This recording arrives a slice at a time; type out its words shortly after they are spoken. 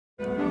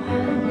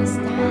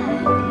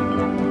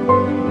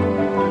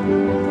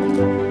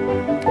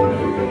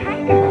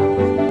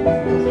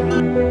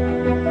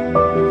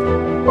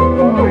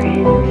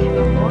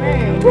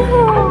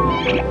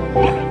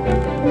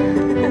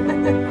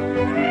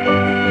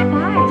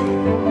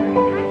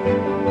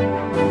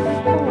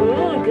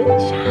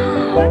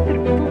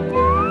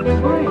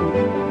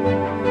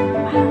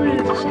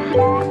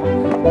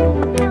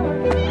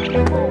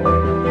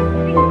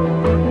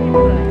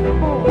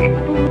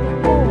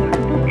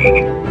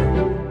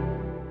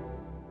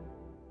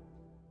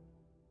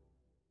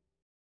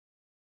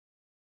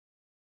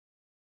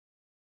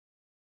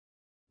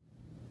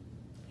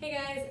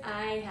guys,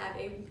 I have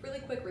a really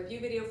quick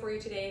review video for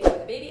you today for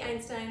the Baby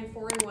Einstein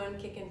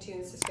 4-in-1 Kickin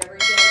Tunes Discovery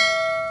Gym.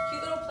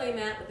 Cute little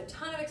playmat with a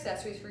ton of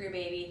accessories for your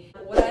baby.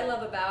 What I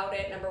love about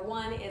it, number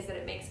one, is that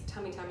it makes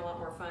tummy time a lot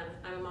more fun.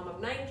 I'm a mom of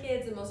 9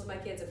 kids and most of my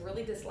kids have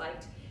really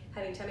disliked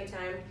having tummy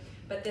time,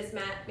 but this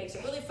mat makes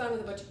it really fun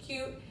with a bunch of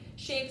cute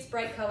shapes,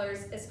 bright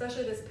colors,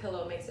 especially this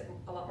pillow makes it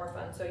a lot more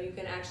fun. So you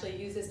can actually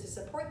use this to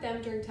support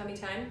them during tummy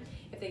time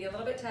if they get a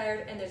little bit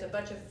tired, and there's a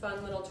bunch of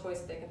fun little toys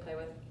that they can play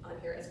with on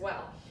here as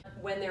well.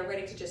 When they're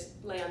ready to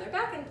just lay on their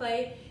back and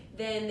play,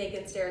 then they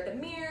can stare at the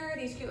mirror,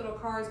 these cute little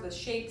cars with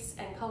shapes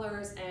and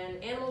colors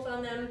and animals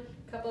on them,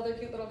 a couple other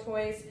cute little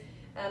toys.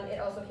 It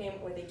also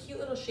came with a cute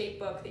little shape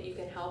book that you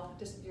can help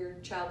just your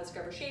child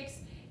discover shapes,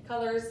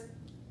 colors,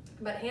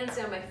 but hands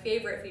down my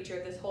favorite feature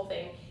of this whole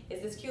thing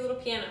is this cute little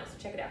piano,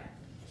 so check it out.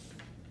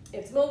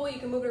 It's mobile, you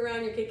can move it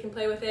around, your kid can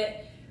play with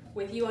it.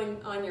 With you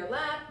on your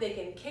lap, they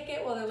can kick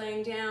it while they're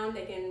laying down,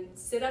 they can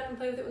sit up and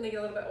play with it when they get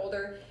a little bit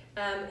older.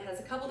 It has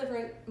a couple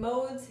different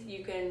modes.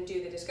 You can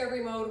do the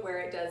discovery mode where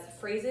it does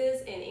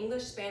phrases in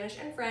English, Spanish,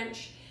 and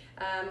French,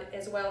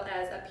 as well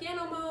as a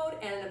piano mode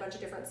and a bunch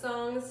of different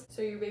songs.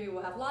 So your baby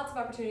will have lots of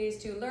opportunities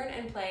to learn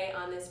and play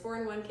on this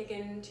 4-in-1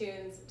 Kickin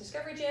Tunes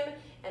Discovery Gym,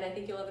 and I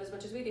think you'll love it as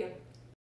much as we do.